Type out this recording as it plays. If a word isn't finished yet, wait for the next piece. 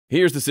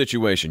Here's the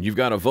situation. You've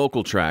got a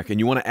vocal track and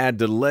you want to add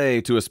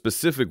delay to a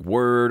specific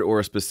word or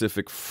a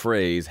specific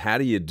phrase. How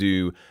do you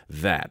do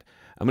that?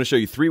 I'm going to show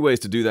you 3 ways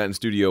to do that in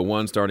Studio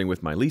One, starting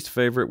with my least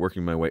favorite,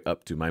 working my way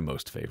up to my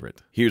most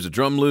favorite. Here's a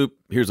drum loop.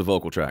 Here's a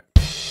vocal track.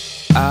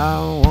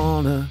 I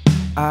wanna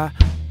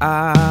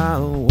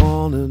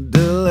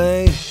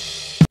delay.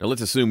 Now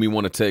let's assume we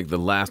want to take the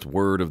last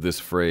word of this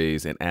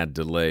phrase and add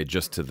delay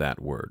just to that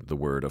word. The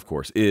word, of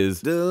course, is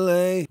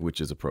delay,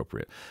 which is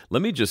appropriate.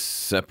 Let me just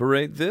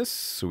separate this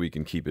so we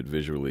can keep it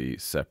visually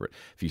separate.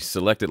 If you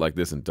select it like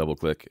this and double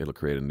click, it'll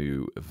create a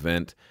new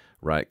event.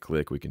 Right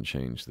click, we can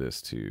change this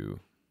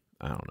to,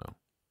 I don't know,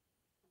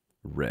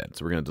 red.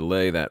 So we're going to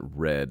delay that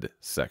red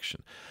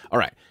section. All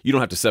right, you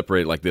don't have to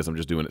separate it like this. I'm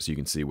just doing it so you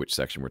can see which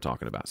section we're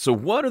talking about. So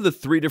what are the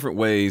 3 different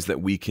ways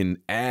that we can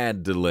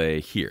add delay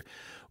here?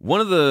 One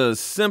of the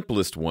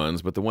simplest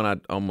ones, but the one I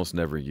almost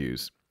never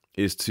use,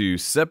 is to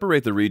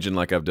separate the region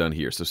like I've done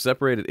here. So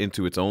separate it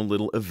into its own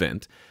little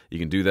event. You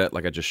can do that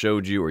like I just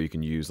showed you, or you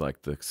can use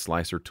like the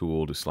slicer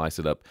tool to slice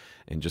it up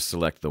and just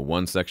select the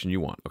one section you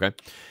want, okay?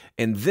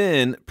 And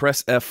then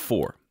press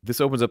F4.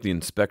 This opens up the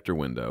inspector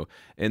window,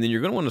 and then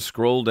you're going to want to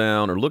scroll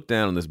down or look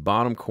down in this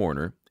bottom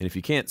corner, and if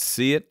you can't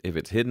see it, if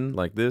it's hidden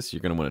like this, you're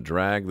going to want to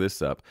drag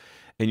this up,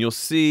 and you'll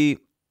see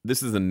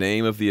this is the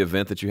name of the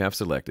event that you have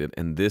selected,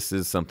 and this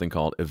is something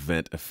called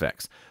event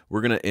effects.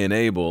 We're going to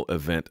enable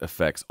event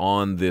effects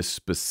on this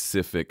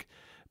specific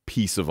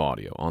piece of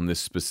audio, on this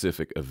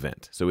specific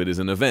event. So it is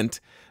an event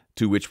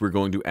to which we're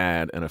going to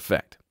add an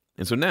effect.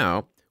 And so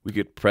now we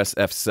could press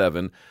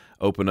F7,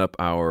 open up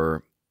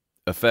our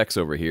effects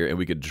over here, and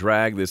we could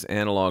drag this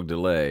analog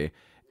delay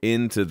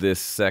into this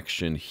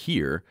section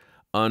here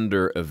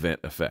under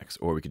event effects.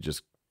 Or we could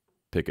just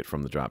pick it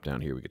from the drop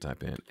down here. We could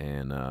type in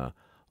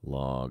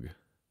analog.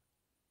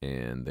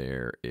 And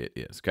there it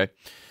is, okay?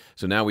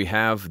 So now we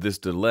have this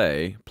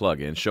delay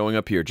plugin showing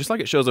up here, just like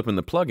it shows up in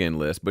the plugin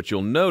list, but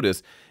you'll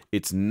notice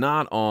it's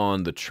not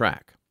on the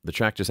track. The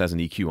track just has an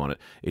EQ on it.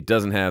 It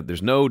doesn't have,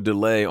 there's no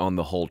delay on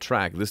the whole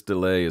track. This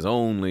delay is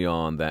only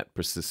on that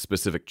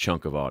specific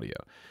chunk of audio.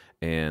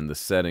 And the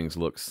settings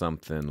look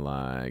something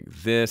like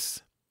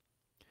this.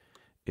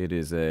 It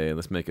is a,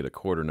 let's make it a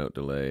 1/4 note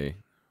delay.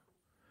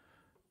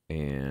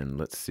 And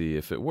let's see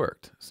if it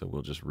worked. So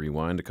we'll just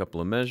rewind a couple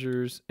of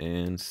measures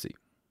and see.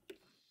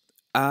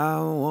 I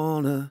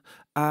wanna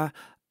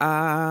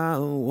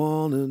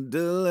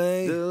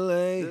delay.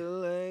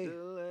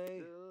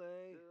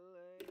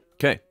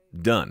 Okay,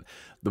 done.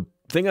 The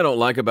thing I don't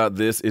like about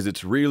this is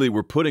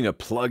we're putting a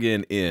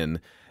plugin in,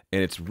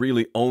 and it's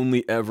really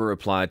only ever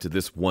applied to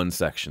this one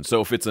section.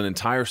 So if it's an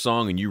entire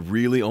song and you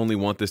really only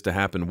want this to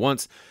happen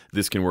once,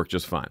 this can work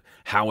just fine.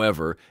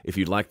 However, if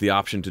you'd like the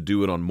option to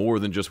do it on more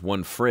than just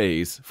one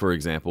phrase, for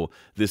example,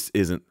 this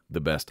isn't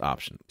the best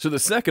option. So the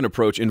second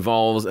approach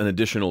involves an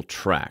additional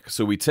track.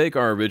 So we take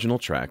our original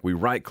track, we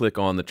right-click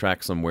on the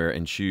track somewhere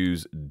and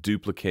choose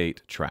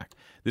Duplicate Track.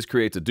 This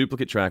creates a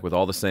duplicate track with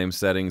all the same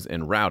settings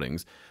and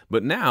routings,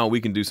 but now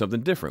we can do something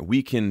different.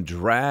 We can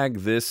drag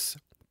this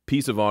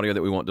piece of audio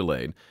that we want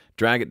delayed,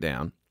 drag it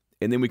down,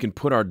 and then we can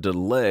put our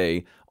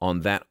delay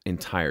on that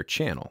entire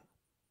channel.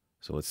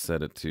 So let's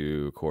set it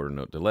to 1/4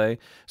 note delay.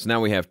 So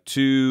now we have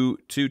two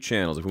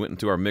channels. If we went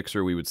into our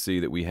mixer, we would see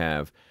that we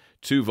have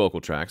 2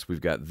 vocal tracks. We've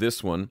got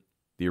this one,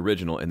 the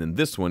original, and then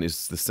this one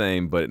is the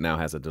same, but it now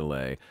has a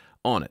delay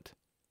on it.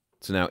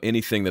 So now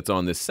anything that's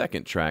on this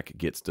second track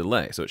gets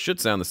delay. So it should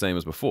sound the same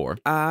as before.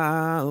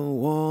 I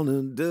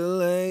wanna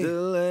delay.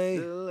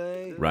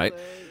 Right?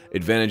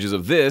 Advantages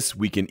of this,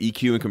 we can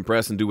EQ and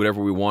compress and do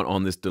whatever we want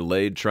on this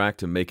delayed track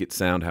to make it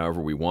sound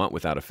however we want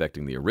without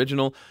affecting the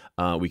original.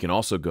 We can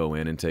also go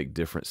in and take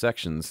different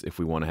sections if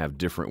we want to have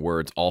different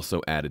words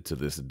also added to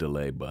this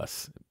delay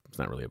bus. It's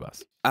not really a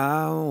bus.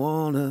 I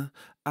wanna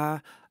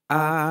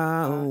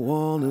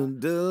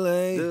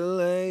delay.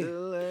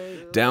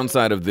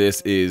 Downside of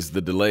this is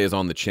the delay is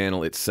on the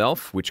channel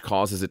itself, which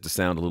causes it to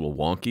sound a little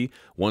wonky.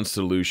 One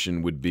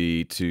solution would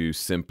be to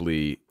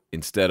simply,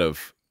 instead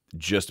of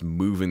just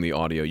moving the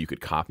audio, you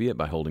could copy it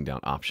by holding down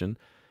Option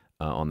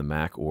on the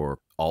Mac or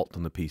Alt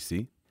on the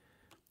PC.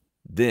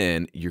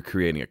 Then you're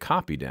creating a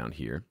copy down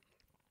here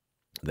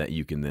that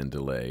you can then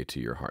delay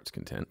to your heart's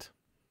content.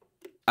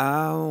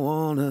 I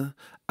wanna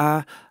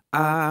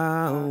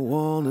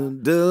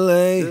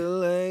delay.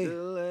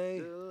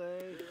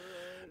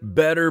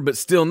 Better, but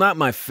still not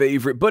my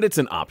favorite, but it's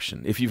an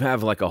option. If you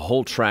have like a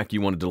whole track, you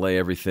want to delay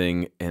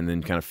everything and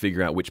then kind of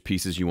figure out which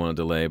pieces you want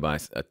to delay by,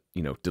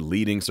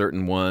 deleting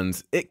certain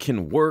ones, it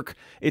can work.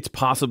 It's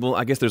possible.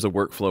 I guess there's a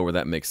workflow where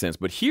that makes sense,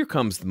 but here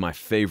comes my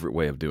favorite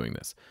way of doing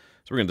this.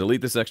 So we're going to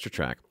delete this extra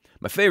track.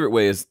 My favorite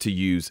way is to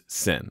use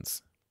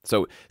sends.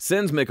 So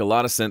sends make a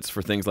lot of sense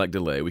for things like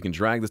delay. We can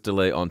drag this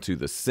delay onto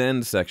the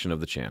send section of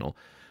the channel.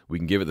 We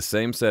can give it the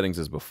same settings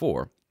as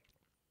before,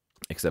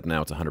 except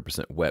now it's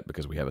 100% wet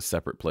because we have a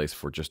separate place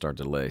for just our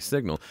delay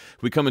signal.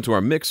 If we come into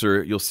our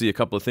mixer, you'll see a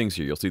couple of things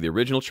here. You'll see the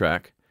original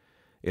track.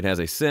 It has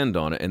a send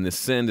on it, and this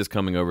send is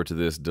coming over to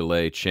this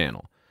delay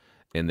channel.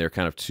 And they're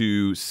kind of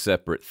two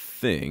separate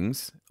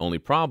things. Only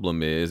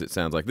problem is it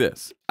sounds like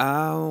this.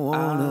 I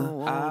wanna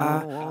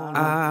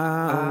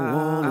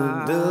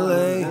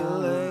delay.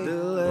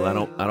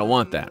 Well, I don't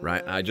want that,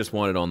 right? I just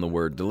want it on the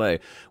word delay.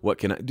 What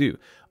can I do?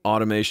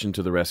 Automation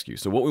to the rescue.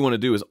 So what we want to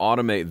do is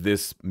automate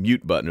this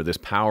mute button or this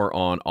power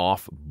on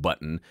off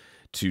button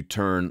to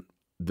turn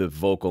the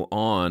vocal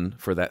on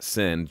for that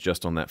send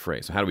just on that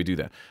phrase. So how do we do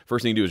that?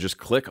 First thing you do is just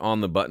click on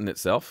the button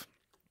itself.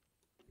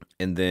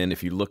 And then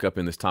if you look up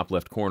in this top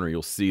left corner,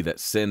 you'll see that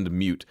send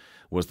mute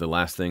was the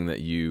last thing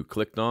that you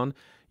clicked on.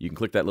 You can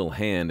click that little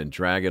hand and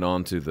drag it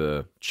onto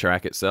the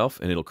track itself,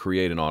 and it'll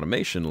create an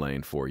automation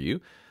lane for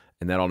you.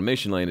 And that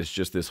automation lane is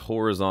just this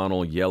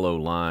horizontal yellow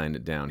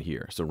line down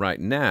here. So right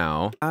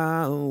now,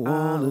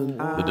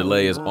 the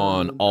delay is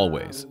on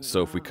always.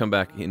 So if we come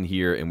back in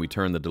here and we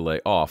turn the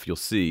delay off, you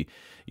see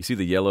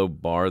the yellow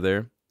bar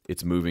there?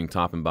 It's moving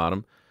top and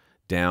bottom,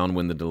 down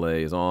when the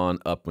delay is on,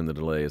 up when the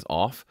delay is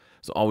off.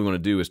 So all we want to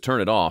do is turn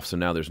it off, so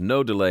now there's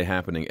no delay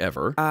happening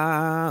ever.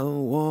 I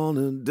want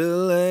to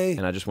delay.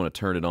 And I just want to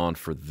turn it on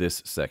for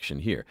this section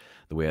here.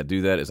 The way I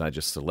do that is I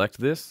just select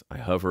this, I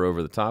hover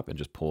over the top, and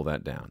just pull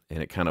that down.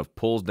 And it kind of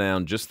pulls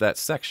down just that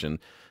section,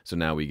 so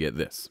now we get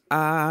this.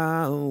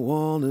 I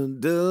want to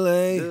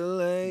delay,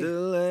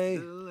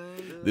 delay.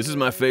 This is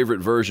my favorite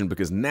version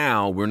because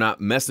now we're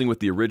not messing with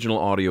the original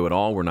audio at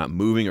all. We're not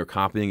moving or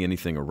copying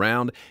anything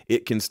around.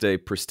 It can stay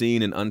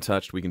pristine and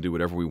untouched. We can do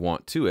whatever we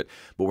want to it,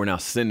 but we're now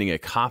sending a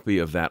copy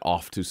of that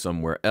off to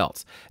somewhere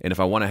else. And if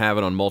I want to have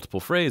it on multiple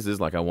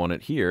phrases, like I want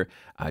it here,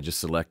 I just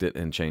select it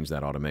and change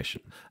that automation.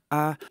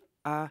 And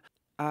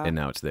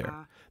now it's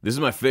there. This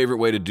is my favorite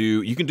way to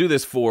do. You can do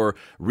this for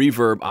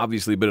reverb,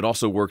 obviously, but it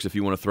also works if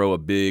you want to throw a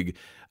big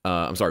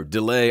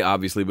delay,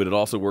 obviously, but it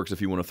also works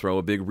if you want to throw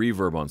a big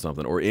reverb on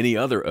something or any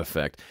other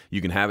effect.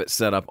 You can have it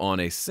set up on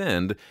a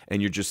send,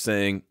 and you're just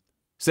saying,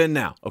 send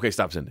now. Okay,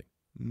 stop sending.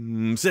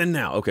 Send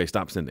now. Okay,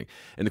 stop sending.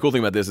 And the cool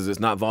thing about this is it's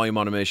not volume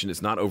automation.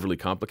 It's not overly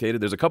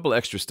complicated. There's a couple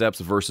extra steps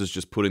versus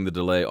just putting the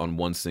delay on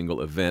one single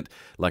event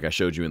like I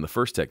showed you in the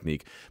first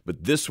technique.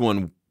 But this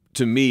one,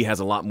 to me, has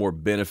a lot more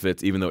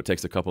benefits, even though it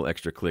takes a couple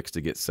extra clicks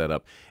to get set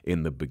up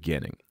in the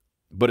beginning.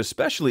 But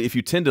especially if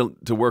you tend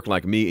to work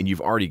like me and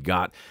you've already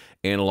got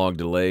analog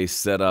delay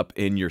set up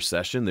in your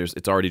session,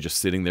 it's already just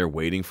sitting there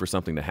waiting for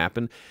something to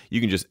happen.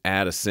 You can just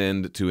add a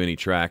send to any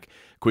track,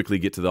 quickly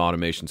get to the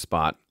automation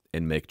spot,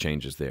 and make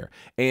changes there.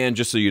 And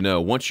just so you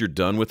know, once you're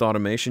done with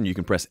automation, you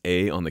can press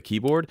A on the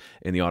keyboard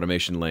and the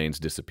automation lanes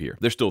disappear.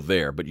 They're still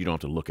there, but you don't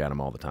have to look at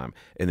them all the time.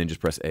 And then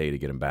just press A to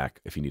get them back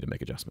if you need to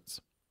make adjustments.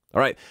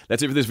 All right,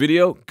 that's it for this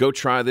video. Go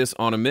try this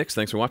on a mix.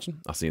 Thanks for watching.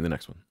 I'll see you in the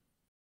next one.